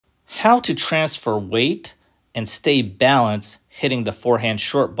how to transfer weight and stay balanced hitting the forehand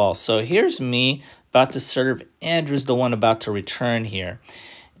short ball. So here's me about to serve. Andrew's the one about to return here.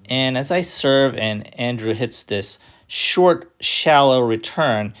 And as I serve and Andrew hits this short, shallow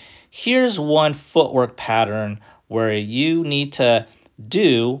return, here's one footwork pattern where you need to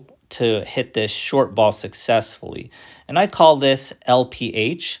do to hit this short ball successfully. And I call this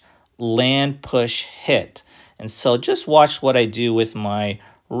LPH, land, push, hit. And so just watch what I do with my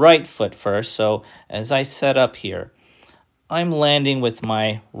right foot first. So as I set up here, I'm landing with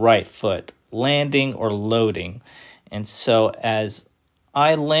my right foot, landing or loading. And so as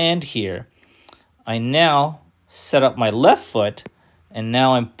I land here, I now set up my left foot, and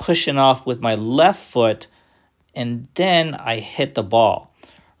now I'm pushing off with my left foot, and then I hit the ball,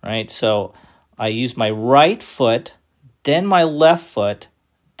 right? So I use my right foot, then my left foot,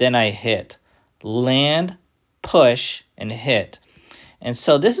 then I hit, land, push, and hit. And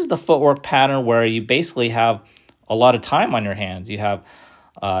so this is the footwork pattern where you basically have a lot of time on your hands. You have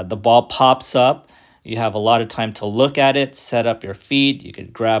the ball pops up. You have a lot of time to look at it, set up your feet. You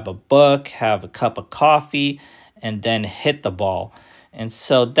could grab a book, have a cup of coffee, and then hit the ball. And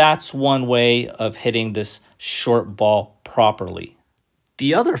so that's one way of hitting this short ball properly.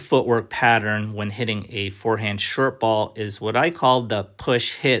 The other footwork pattern when hitting a forehand short ball is what I call the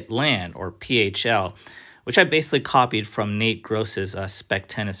push, hit, land, or PHL, which I basically copied from Nate Gross's Spec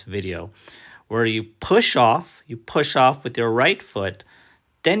Tennis video, where you push off with your right foot,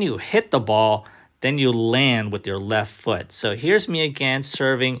 then you hit the ball, then you land with your left foot. So here's me again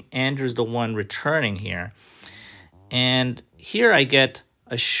serving. Andrew's the one returning here. And here I get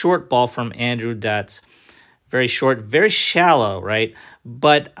a short ball from Andrew that's very short, very shallow, right?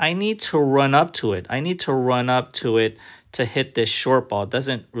 But I need to run up to it. I need to run up to it to hit this short ball. It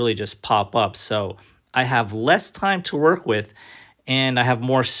doesn't really just pop up. So I have less time to work with, and I have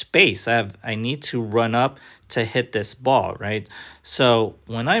more space. I need to run up to hit this ball, right? So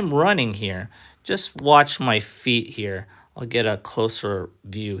when I'm running here, just watch my feet here. I'll get a closer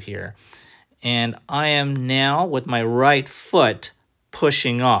view here. And I am now with my right foot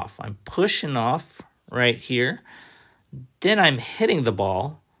pushing off. I'm pushing off right here. Then I'm hitting the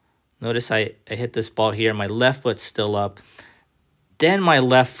ball. Notice I hit this ball here. My left foot's still up. Then my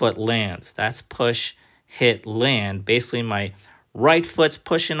left foot lands. That's push, hit, land. Basically, my right foot's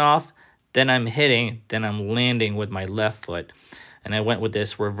pushing off. Then I'm hitting. Then I'm landing with my left foot. And I went with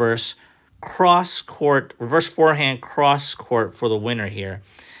this reverse forehand cross court for the winner here.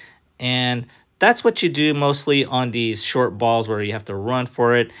 And that's what you do mostly on these short balls where you have to run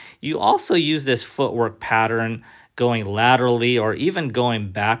for it. You also use this footwork pattern going laterally or even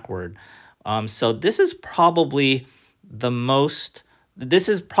going backward. So this is probably the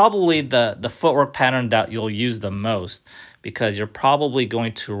footwork pattern that you'll use the most, because you're probably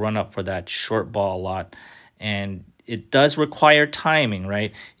going to run up for that short ball a lot. And it does require timing,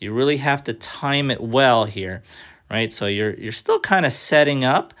 right? You really have to time it well here, right? So you're still kind of setting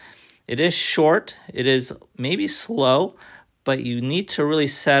up. It is short, it is maybe slow, but you need to really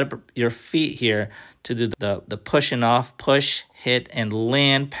set up your feet here to do the pushing off, push, hit, and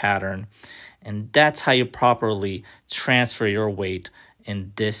land pattern. And that's how you properly transfer your weight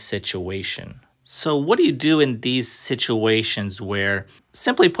in this situation. So what do you do in these situations where,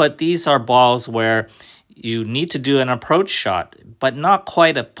 simply put, these are balls where you need to do an approach shot, but not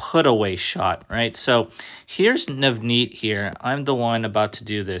quite a put-away shot, right? So here's Navneet here. I'm the one about to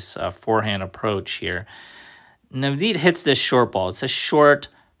do this forehand approach here. Navneet hits this short ball. It's a short,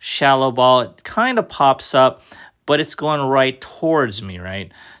 shallow ball. It kind of pops up, but it's going right towards me,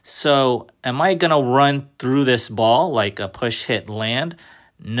 right? So am I going to run through this ball like a push, hit, land?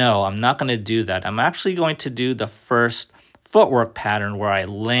 No, I'm not going to do that. I'm actually going to do the first footwork pattern where I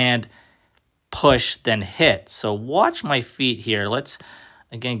land, push, then hit. So watch my feet here. Let's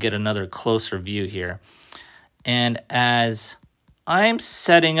again get another closer view here. And as I'm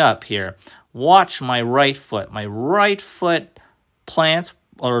setting up here, watch my right foot. My right foot plants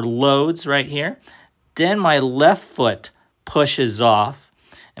or loads right here. Then my left foot pushes off.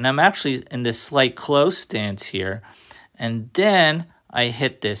 And I'm actually in this slight close stance here. And then I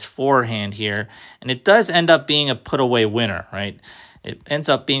hit this forehand here. And it does end up being a put-away winner, right? It ends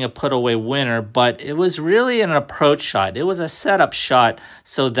up being a put-away winner, but it was really an approach shot. It was a setup shot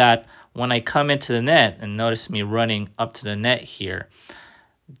so that when I come into the net, and notice me running up to the net here,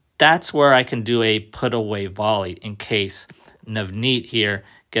 that's where I can do a put-away volley in case Navneet here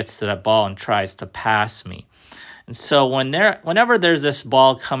gets to that ball and tries to pass me. And so whenever there's this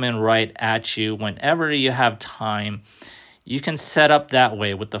ball coming right at you, whenever you have time, you can set up that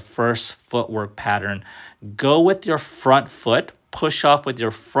way with the first footwork pattern. Go with your front foot, push off with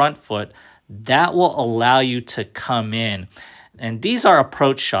your front foot, that will allow you to come in. And these are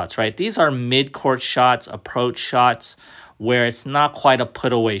approach shots, right? These are mid-court shots, approach shots, where it's not quite a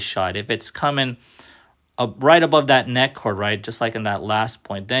put-away shot. If it's coming right above that net cord, right, just like in that last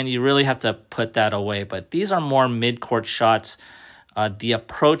point, then you really have to put that away. But these are more mid-court shots. The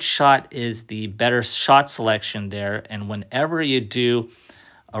approach shot is the better shot selection there. And whenever you do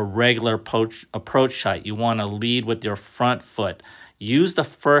a regular approach shot, you want to lead with your front foot. Use the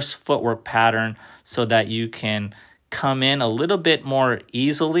first footwork pattern so that you can come in a little bit more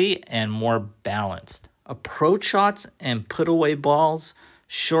easily and more balanced. Approach shots and put away balls,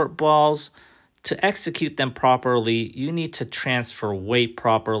 short balls, to execute them properly, you need to transfer weight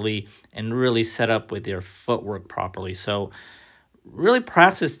properly and really set up with your footwork properly. So really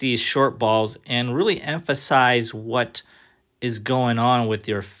practice these short balls and really emphasize what is going on with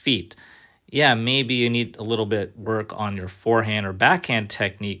your feet. Yeah, maybe you need a little bit work on your forehand or backhand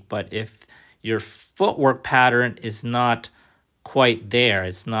technique, but if your footwork pattern is not quite there,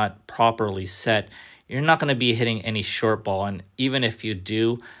 it's not properly set, you're not going to be hitting any short ball. And even if you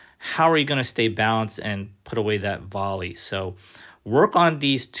do, how are you going to stay balanced and put away that volley? So work on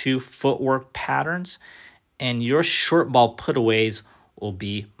these two footwork patterns and your short ball putaways will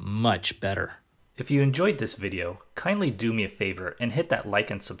be much better. If you enjoyed this video, kindly do me a favor and hit that like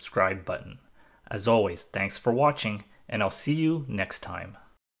and subscribe button. As always, thanks for watching, and I'll see you next time.